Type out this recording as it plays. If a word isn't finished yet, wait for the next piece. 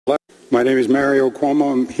My name is Mario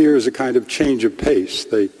Cuomo. I'm here as a kind of change of pace.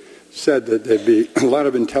 They said that there'd be a lot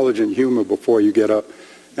of intelligent humor before you get up,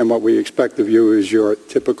 and what we expect of you is your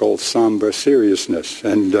typical somber seriousness.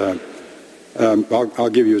 And I'll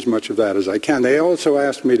give you as much of that as I can. They also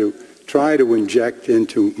asked me to try to inject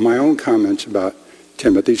into my own comments about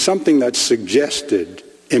Timothy something that suggested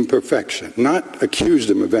imperfection, not accused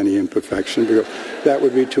him of any imperfection, because that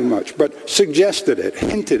would be too much, but suggested it,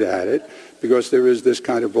 hinted at it, because there is this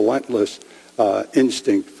kind of relentless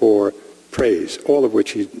instinct for praise, all of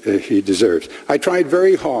which he deserves. I tried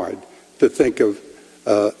very hard to think of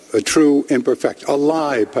a true imperfection, a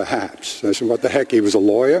lie perhaps. I said, what the heck, he was a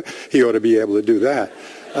lawyer? He ought to be able to do that.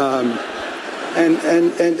 And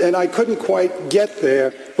I couldn't quite get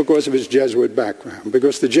there because of his Jesuit background,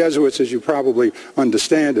 because the Jesuits, as you probably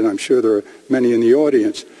understand, and I'm sure there are many in the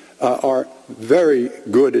audience, are very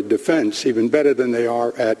good at defense, even better than they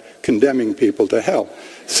are at condemning people to hell.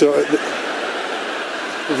 So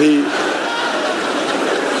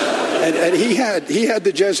and he had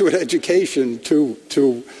the Jesuit education to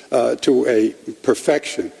a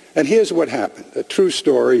perfection. And here's what happened, a true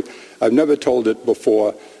story. I've never told it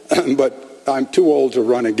before, but I'm too old to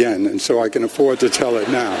run again, and so I can afford to tell it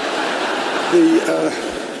now.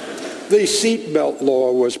 The seatbelt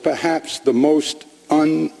law was perhaps the most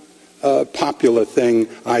unpopular thing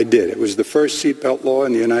I did. It was the first seatbelt law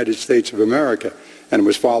in the United States of America, and it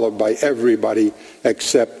was followed by everybody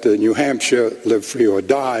except New Hampshire, live free or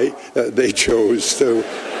die. They chose to,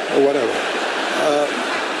 whatever.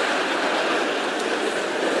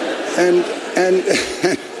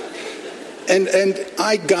 And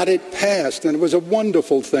I got it passed, and it was a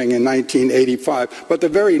wonderful thing in 1985. But the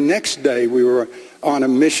very next day, we were on a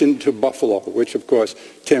mission to Buffalo, which, of course,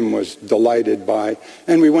 Tim was delighted by.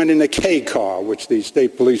 And we went in a K car, which the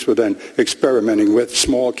state police were then experimenting with,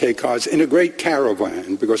 small K cars, in a great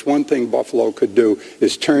caravan, because one thing Buffalo could do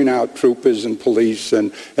is turn out troopers and police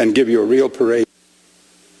and give you a real parade.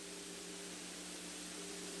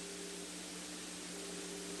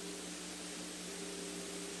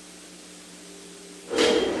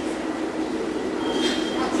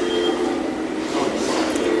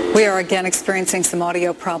 We are again experiencing some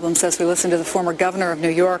audio problems as we listen to the former governor of New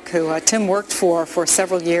York, who Tim worked for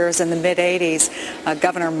several years in the mid-'80s,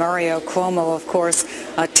 Governor Mario Cuomo, of course.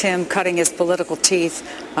 Tim cutting his political teeth,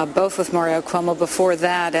 both with Mario Cuomo. Before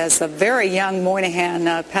that, as a very young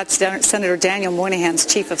Moynihan, Senator Daniel Moynihan's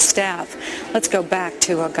chief of staff. Let's go back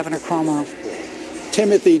to Governor Cuomo.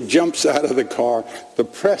 Timothy jumps out of the car. The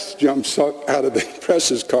press jumps out of the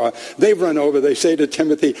press's car. They run over. They say to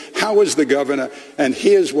Timothy, how is the governor? And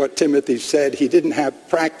here's what Timothy said. He didn't have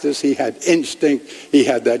practice. He had instinct. He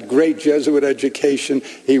had that great Jesuit education.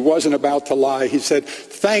 He wasn't about to lie. He said,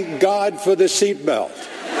 thank God for the seatbelt.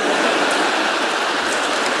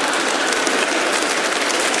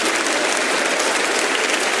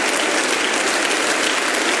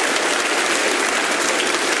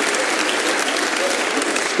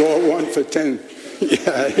 Score 1 for 10.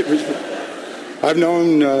 Yeah, it was. I'd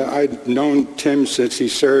known Tim since he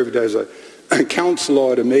served as a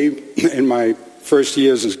counselor to me in my first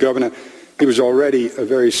years as governor. He was already a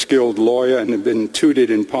very skilled lawyer and had been tutored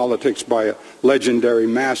in politics by a legendary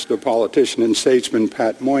master politician and statesman,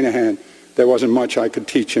 Pat Moynihan. There wasn't much I could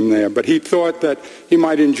teach him there, but he thought that he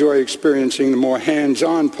might enjoy experiencing the more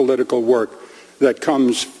hands-on political work that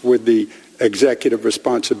comes with the executive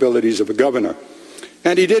responsibilities of a governor.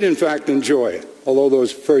 And he did, in fact, enjoy it, although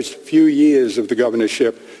those first few years of the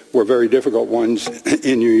governorship were very difficult ones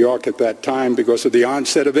in New York at that time because of the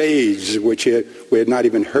onset of AIDS, which we had not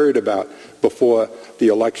even heard about before the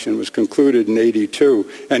election was concluded in '82,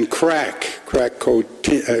 and crack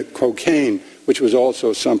cocaine, which was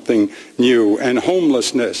also something new, and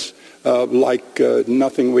homelessness, like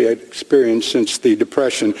nothing we had experienced since the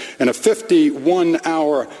Depression, and a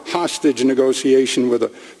 51-hour hostage negotiation with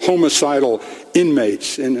the homicidal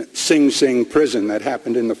inmates in Sing Sing prison that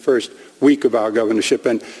happened in the first week of our governorship.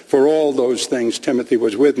 And for all those things, Timothy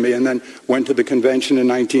was with me, and then went to the convention in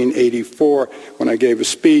 1984 when I gave a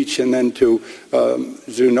speech, and then to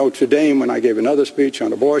Notre Dame when I gave another speech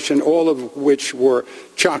on abortion, all of which were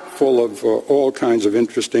chock full of all kinds of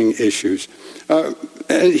interesting issues.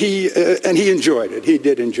 And he enjoyed it. He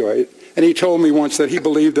did enjoy it. And he told me once that he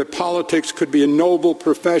believed that politics could be a noble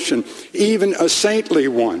profession, even a saintly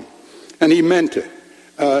one. And he meant it,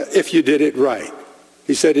 if you did it right.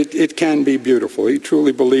 He said it can be beautiful. He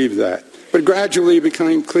truly believed that. But gradually it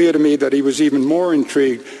became clear to me that he was even more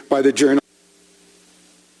intrigued by the journal.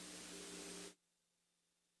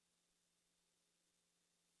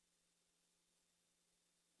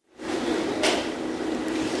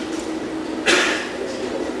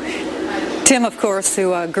 Tim, of course,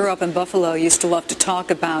 who grew up in Buffalo, used to love to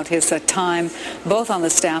talk about his time both on the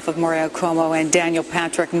staff of Mario Cuomo and Daniel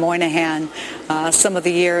Patrick Moynihan, some of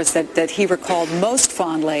the years that he recalled most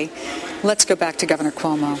fondly. Let's go back to Governor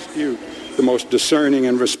Cuomo. You, the most discerning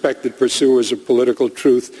and respected pursuers of political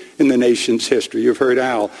truth in the nation's history. You've heard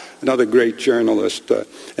Al, another great journalist,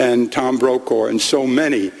 and Tom Brokaw, and so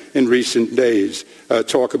many in recent days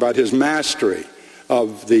talk about his mastery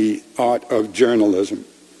of the art of journalism.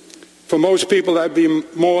 For most people, that'd be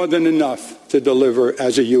more than enough to deliver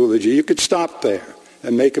as a eulogy. You could stop there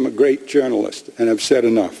and make him a great journalist and have said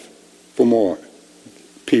enough for more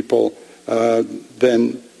people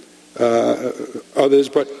than others,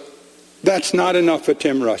 but that's not enough for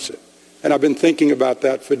Tim Russert. And I've been thinking about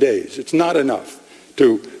that for days. It's not enough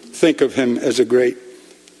to think of him as a great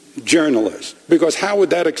journalist, because how would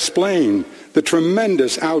that explain the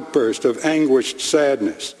tremendous outburst of anguished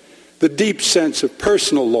sadness, the deep sense of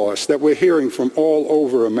personal loss that we're hearing from all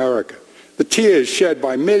over America, the tears shed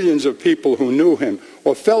by millions of people who knew him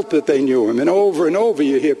or felt that they knew him. And over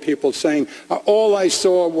you hear people saying, all I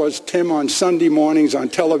saw was Tim on Sunday mornings on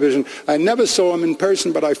television. I never saw him in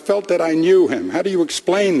person, but I felt that I knew him. How do you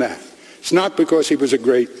explain that? It's not because he was a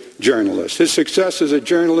great journalist. His success as a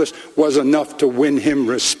journalist was enough to win him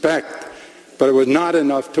respect, but it was not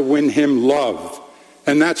enough to win him love.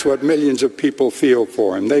 And that's what millions of people feel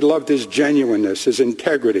for him. They loved his genuineness, his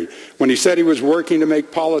integrity. When he said he was working to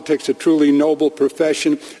make politics a truly noble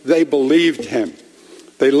profession, they believed him.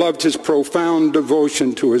 They loved his profound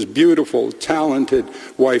devotion to his beautiful, talented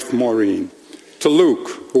wife, Maureen. To Luke,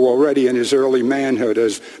 who already in his early manhood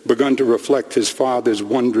has begun to reflect his father's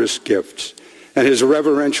wondrous gifts, and his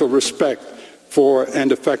reverential respect for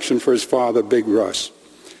and affection for his father, Big Russ.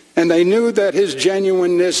 And they knew that his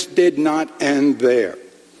genuineness did not end there.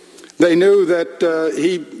 They knew that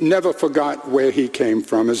he never forgot where he came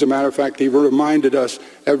from. As a matter of fact, he reminded us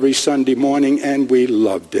every Sunday morning, and we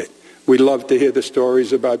loved it. We loved to hear the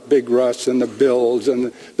stories about Big Russ and the bills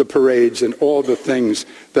and the parades and all the things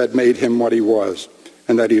that made him what he was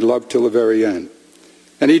and that he loved till the very end.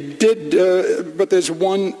 And he did, but there's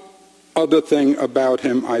one other thing about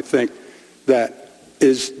him, I think, that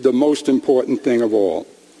is the most important thing of all.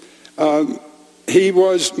 He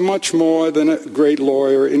was much more than a great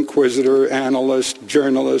lawyer, inquisitor, analyst,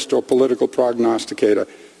 journalist, or political prognosticator.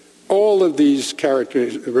 All of these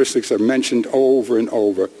characteristics are mentioned over and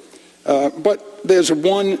over. But there's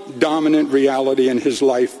one dominant reality in his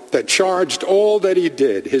life that charged all that he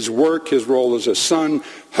did, his work, his role as a son,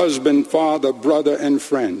 husband, father, brother, and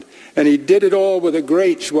friend. And he did it all with a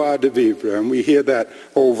great joie de vivre, and we hear that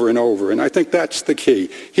over and over. And I think that's the key.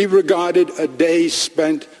 He regarded a day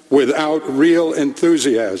spent without real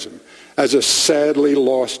enthusiasm as a sadly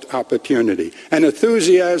lost opportunity. And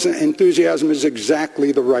enthusiasm is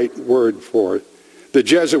exactly the right word for it. The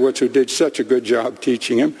Jesuits, who did such a good job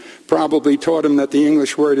teaching him, probably taught him that the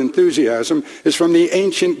English word enthusiasm is from the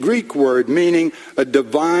ancient Greek word meaning a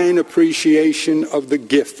divine appreciation of the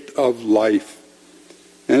gift of life.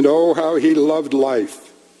 And oh, how he loved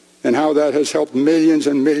life, and how that has helped millions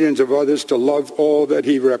and millions of others to love all that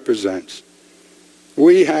he represents.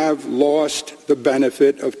 We have lost the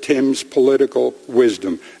benefit of Tim's political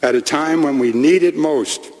wisdom at a time when we need it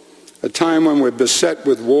most. A time when we're beset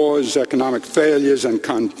with wars, economic failures, and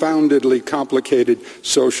confoundedly complicated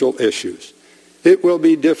social issues. It will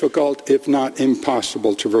be difficult, if not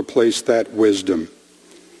impossible, to replace that wisdom.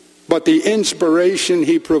 But the inspiration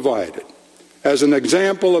he provided, as an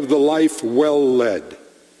example of the life well led,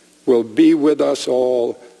 will be with us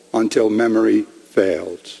all until memory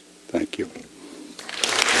fails. Thank you.